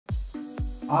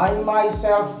I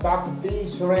myself, Dr. T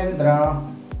Surendra,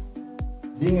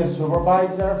 being a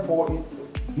supervisor for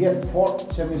B.Ed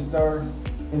 4th semester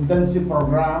internship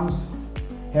programs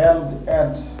held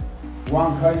at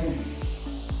Wankai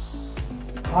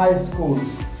High School.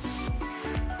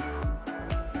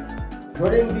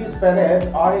 During this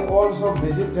period, I also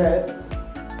visited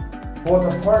for the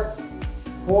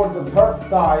third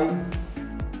time,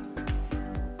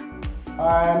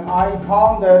 and I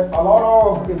found that a lot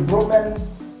of improvement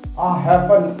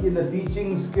happened in the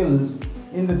teaching skills,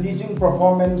 in the teaching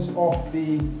performance of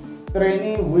the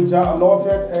trainees which are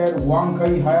allotted at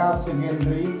Wankai High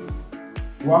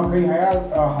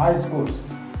Schools.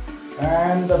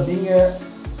 And being a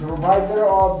supervisor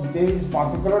of these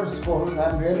particular schools,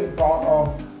 I'm really proud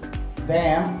of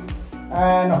them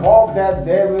and hope that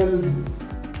they will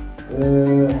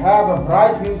have a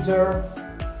bright future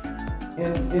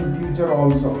in future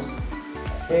also,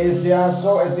 as they are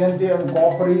so attentive and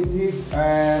cooperative,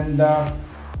 and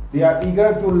they are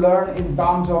eager to learn in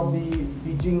terms of the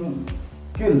teaching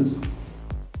skills.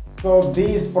 So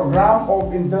this program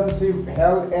of internship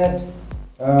held at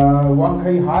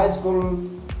Wankai High School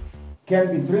can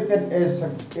be treated as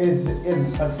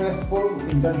successful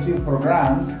internship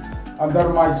programs under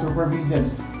my supervision.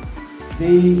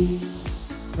 The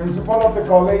principal of the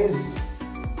college,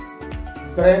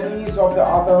 trainees of the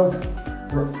others,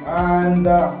 and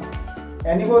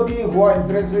anybody who are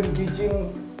interested in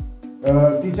teaching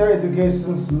teacher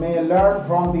educations may learn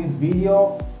from this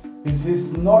video. This is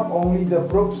not only the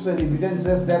proofs and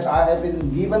evidences that I have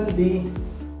been given the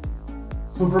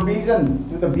supervision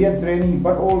to the B.Ed trainee,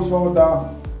 but also the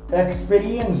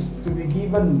experience to be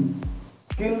given,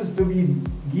 skills to be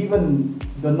given,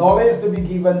 the knowledge to be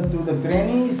given to the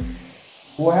trainees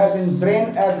who have been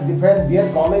trained at different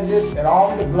B.Ed colleges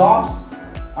around the globe.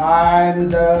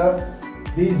 And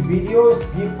these videos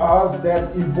give us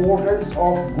that importance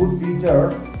of good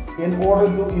teacher in order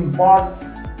to impart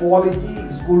quality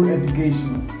school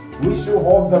education. We should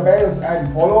hope the best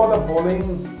and follow the following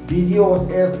videos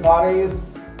as far as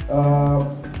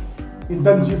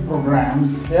internship programs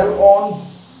held on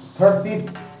 30th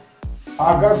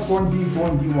August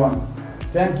 2021.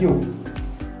 Thank you.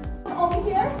 Over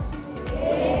here?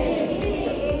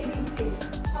 ABC.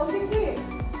 Okay,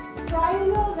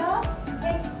 triangle, the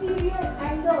exterior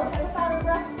angle. Have a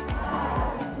paragraph?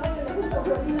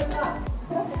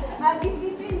 I'll be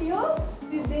teaching you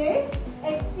today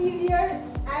exterior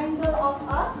angle of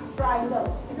a triangle.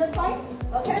 Is that fine?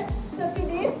 Okay. So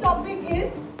today's topic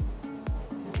is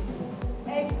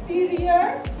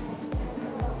exterior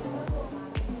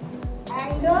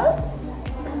angle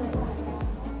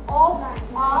of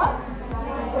a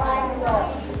triangle.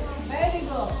 Very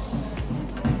good.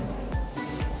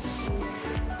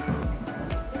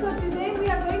 So today we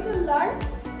are going to learn.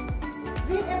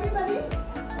 Read everybody.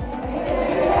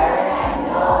 Exterior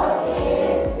angle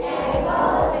is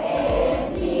angle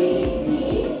ACD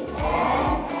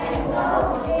and angle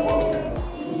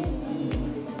ACD.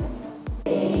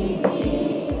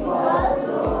 Equal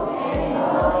to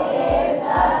angle A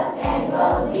plus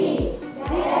angle B.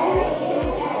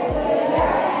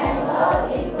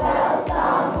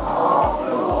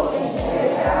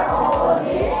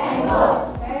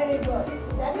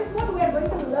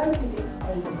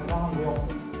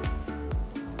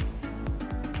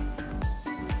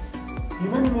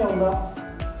 Human male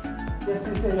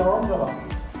justice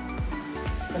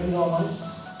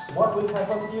what will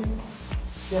happen if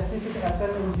justice is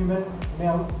absent in human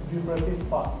male reproductive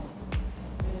part?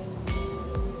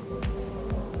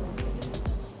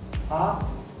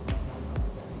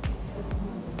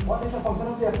 What is the function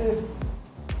of justice?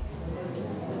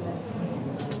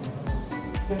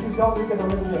 Justice job we can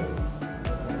only do.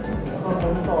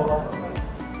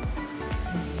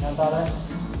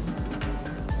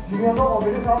 Female को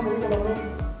ovary sound नहीं करोगे,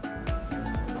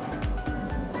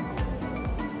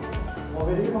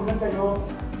 ovary की function कहीं हो,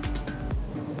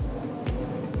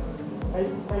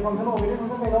 कहीं function ovary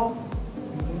function कहीं हो,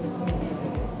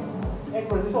 एक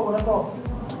प्रोड्यूस हो बना तो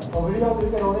ओवेरी और ओवेरी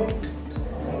करोगे, एक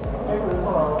प्रोड्यूस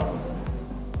हो रहा है,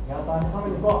 यहाँ ताने हम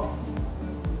इनको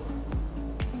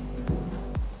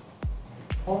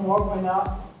homework में ना,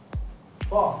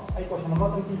 तो एक क्वेश्चन नंबर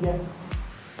तक कीजिए.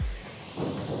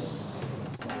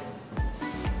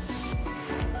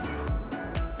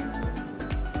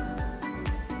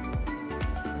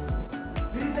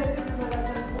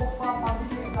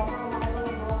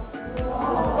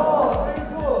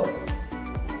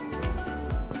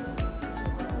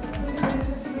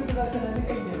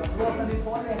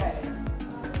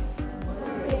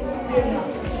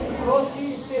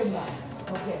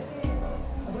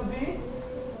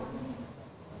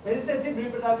 Vegetative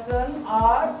reproduction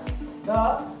are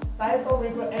the types of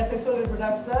asexual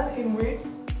reproduction in which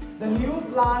the new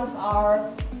plants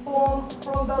are formed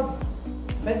from the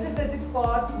vegetative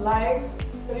parts like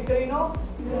pericarino.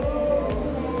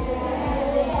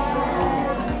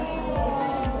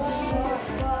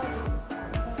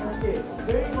 Okay,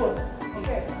 very good.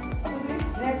 Okay,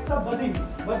 next up budding.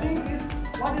 Budding is,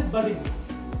 what is budding?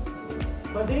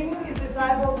 Budding is a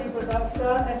type of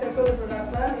reproduction, asexual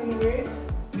reproduction in which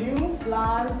new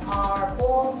plants are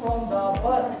formed from the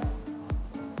bud,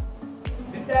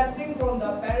 detaching from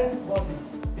the parent's body.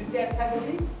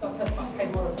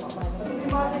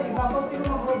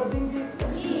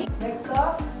 Next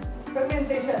up,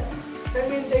 fermentation.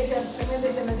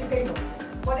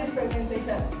 What is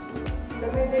fermentation?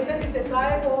 Fermentation is a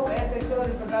type of asexual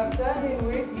reproduction in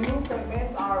which new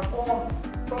fragments are formed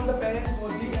from the parent's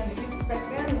body, and each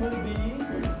fragment will be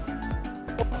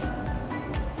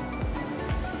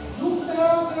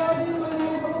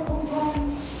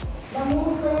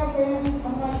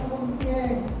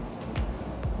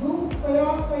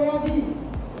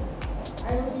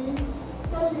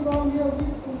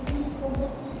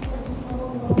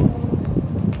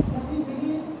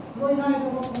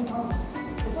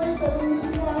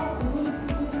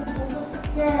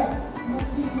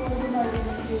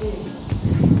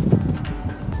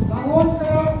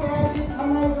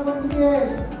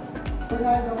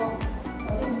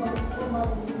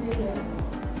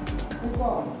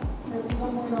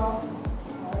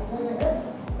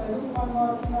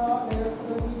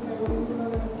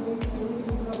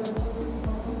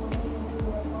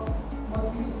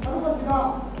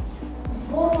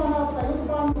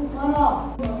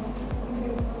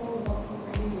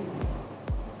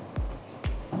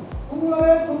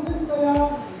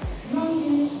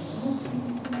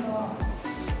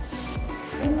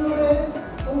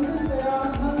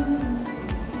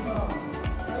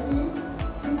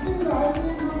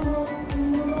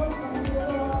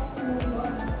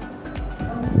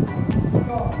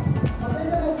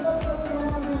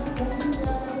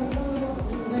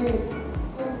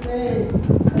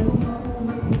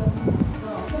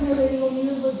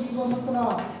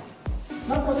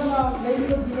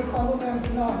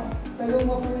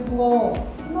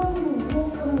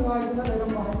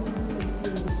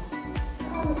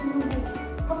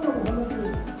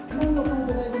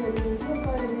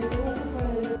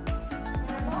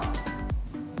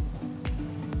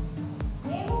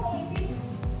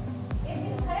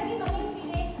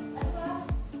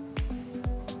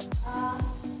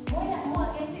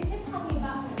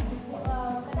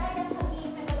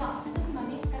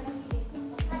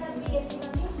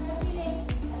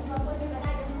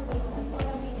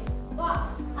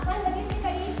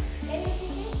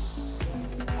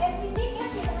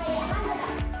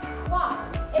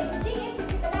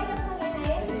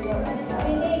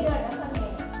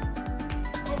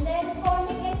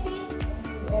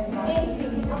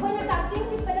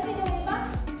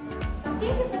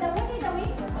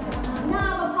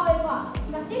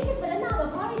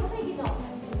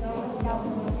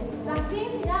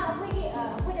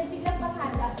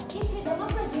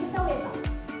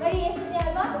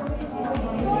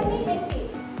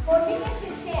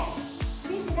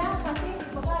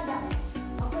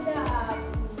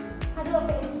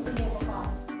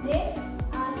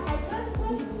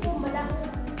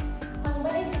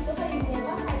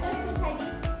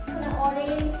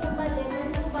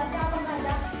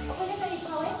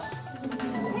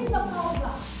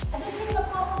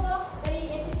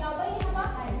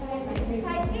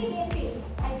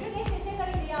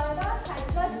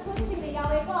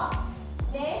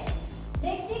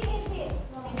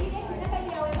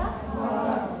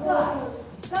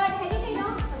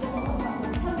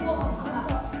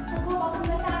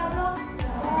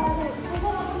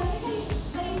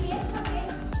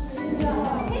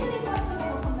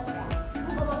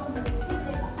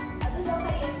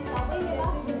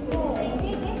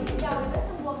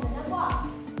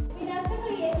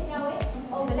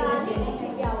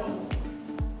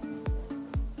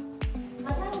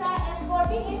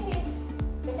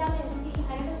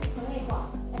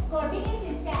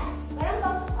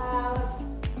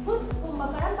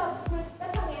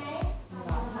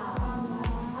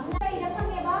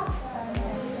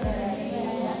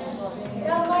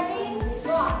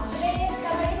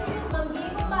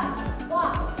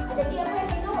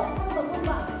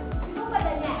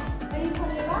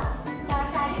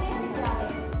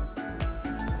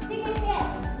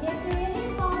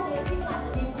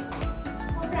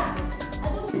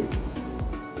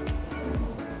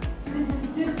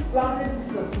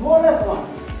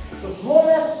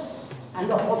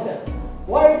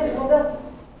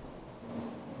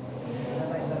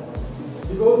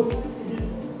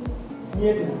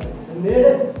near distance, the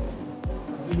nearest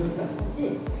to the sun.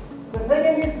 Okay. The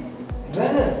second is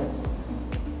Venus.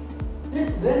 This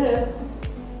Venus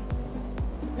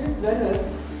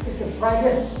is the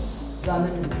brightest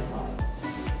planet in the sky.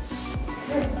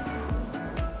 Okay.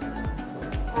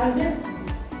 And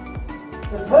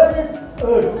the third is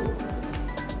Earth.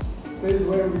 This is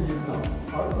where we live now,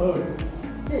 our Earth.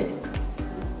 Okay.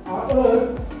 Our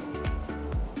Earth,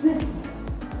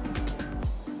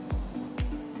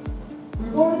 we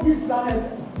go to this planet,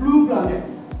 blue planet.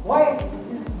 Why is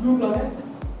blue planet?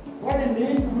 Why the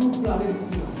name blue planet?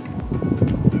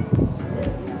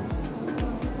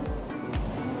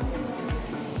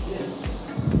 Yes.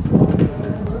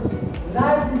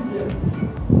 Light is here.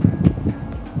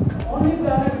 The only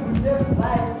planet which has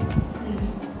light is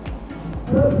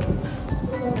Earth.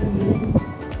 So that's the name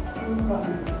blue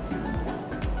planet.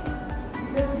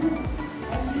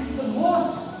 And this is the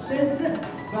most densest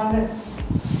planet.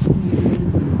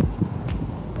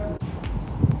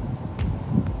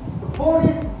 The fourth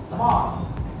is Mars.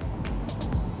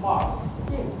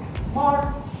 Okay. Mars.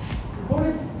 The fourth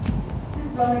is this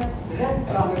planet, red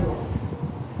planet.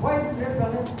 Why is red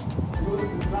planet? Because the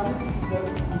planet is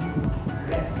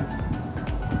red.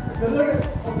 The color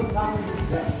of the planet is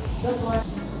red. That's why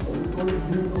we call it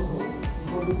blue. We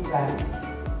call it planet.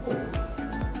 Okay.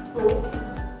 So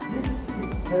this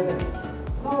is present.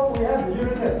 Now we have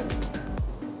Uranus.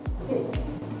 Okay.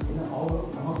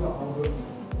 Among the outer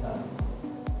planets.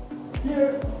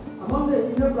 Here, among the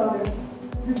inner planets,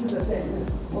 this is the same. This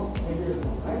is most heaviest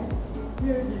one, right?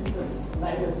 Here this is the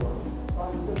lightest one.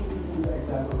 I'm just giving you the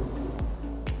example.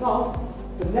 Now,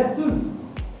 the Neptune.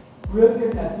 We will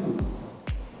get Neptune.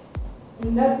 In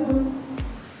Neptune,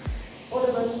 what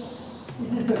happens?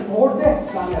 It is the coldest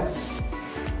planet.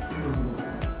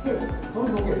 Okay, don't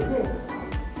forget. Okay,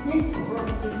 heat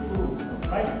approximately 2,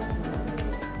 right?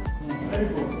 Very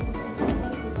good.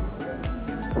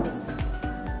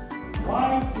 Why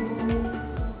do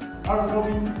are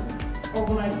going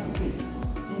organized space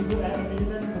into an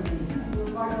element community? To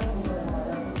fight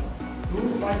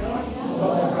the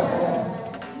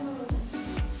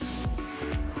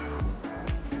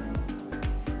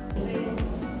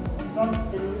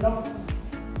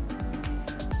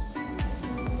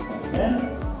Then,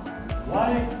 why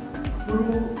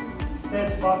Guru said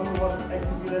Babu was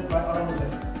executed by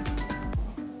Aurangzeb?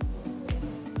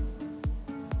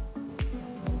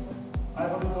 I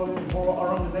have told you before,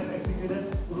 Aurangzeb executed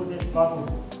Guru Babu,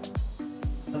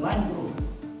 the 9th Guru.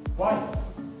 Why?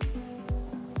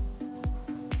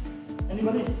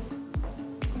 Anybody?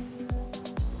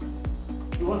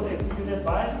 He was executed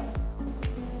by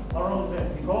Aurangzeb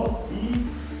because he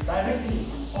directly,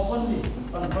 openly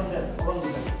confronted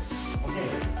Aurangzeb. Okay,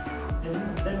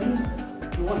 that means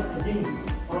he was against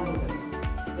Aurangzeb.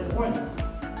 That's point.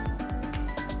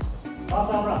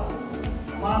 Batabra,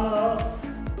 mana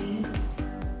di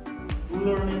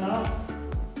ruler nina,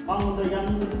 mangunda yang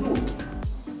itu,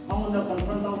 mangunda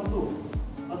confront itu,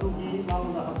 atu ki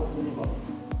mangunda hakok ini kok.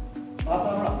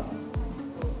 Batabra.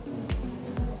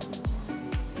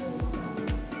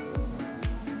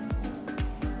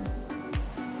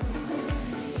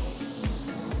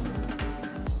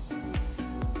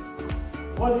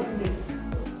 What is this?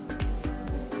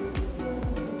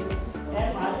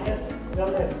 MIS.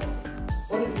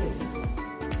 What is this?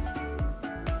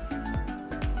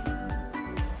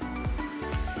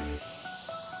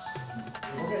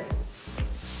 Okay.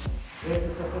 This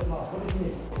is the first law. What is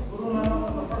this? Guru Nanak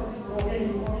was the first to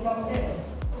okay.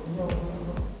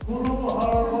 Guru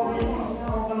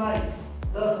organized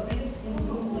the speech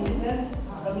into militant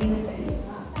community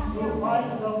to fight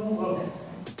the Mughals.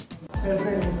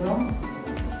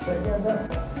 Second,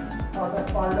 part of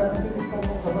parliamentary form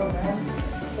of government.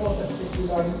 Fourth,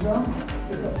 secularism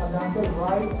is a fundamental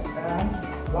right, and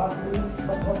lastly,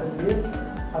 but not the least,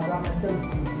 fundamental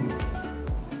duty.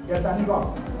 Get any got?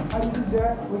 I think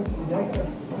that when you elect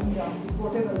one young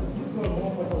important official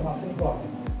home for the nothing got.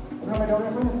 Now, I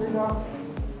don't know if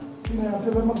you have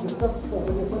to discuss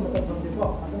over the phone with the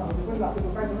people. I don't know if you have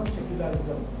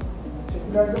secularism.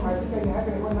 Secularism, I think I have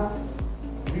anyone.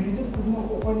 Religion kudu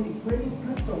open equally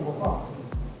strict over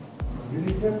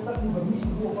religion tak diberi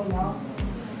itu opennya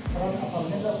orang apa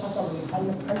mereka kata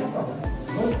berkali kali kata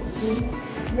betul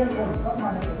dia orang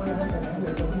mana apa yang mereka itu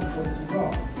itu polisi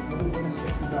juga itu polisi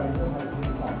juga itu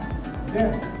mereka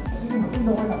dan sini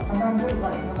mungkin orang kanan dia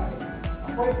baik mana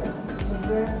apa itu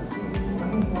sebenarnya ini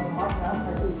mana makna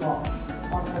itu kok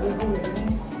makna itu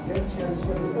ini dia share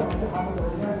itu ada hal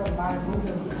yang ada main pun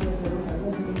dan itu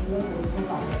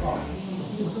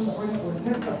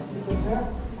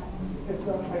it's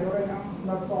I don't know,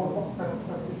 that's all what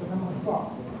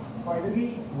ꯈ꯭ꯋꯥꯏꯗꯒꯤ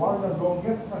world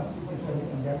longest constitution in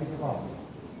India is called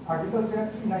Article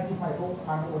 395 of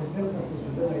the original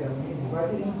constitution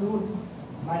divided into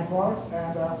 9 parts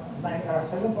and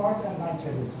 7 parts and 9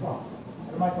 schedules.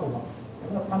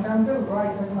 The fundamental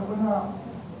rights and the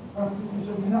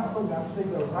constitution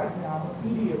the right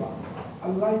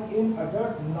unlike in other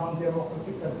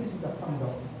non-democratic countries in the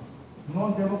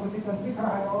non-democratic country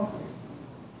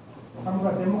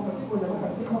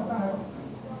democratic country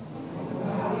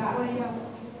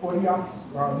Korea,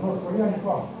 North Korea is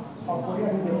wrong. South Korea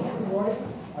is democratic voice,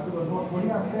 North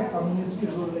Korea is communist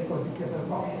rule like a dictator.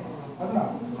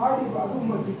 Hardly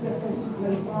a dictatorship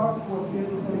like our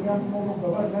Korean form of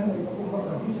government, like a form of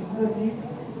traditionality,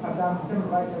 and the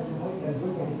rights as you know, as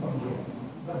well as from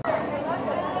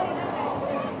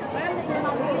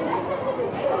here.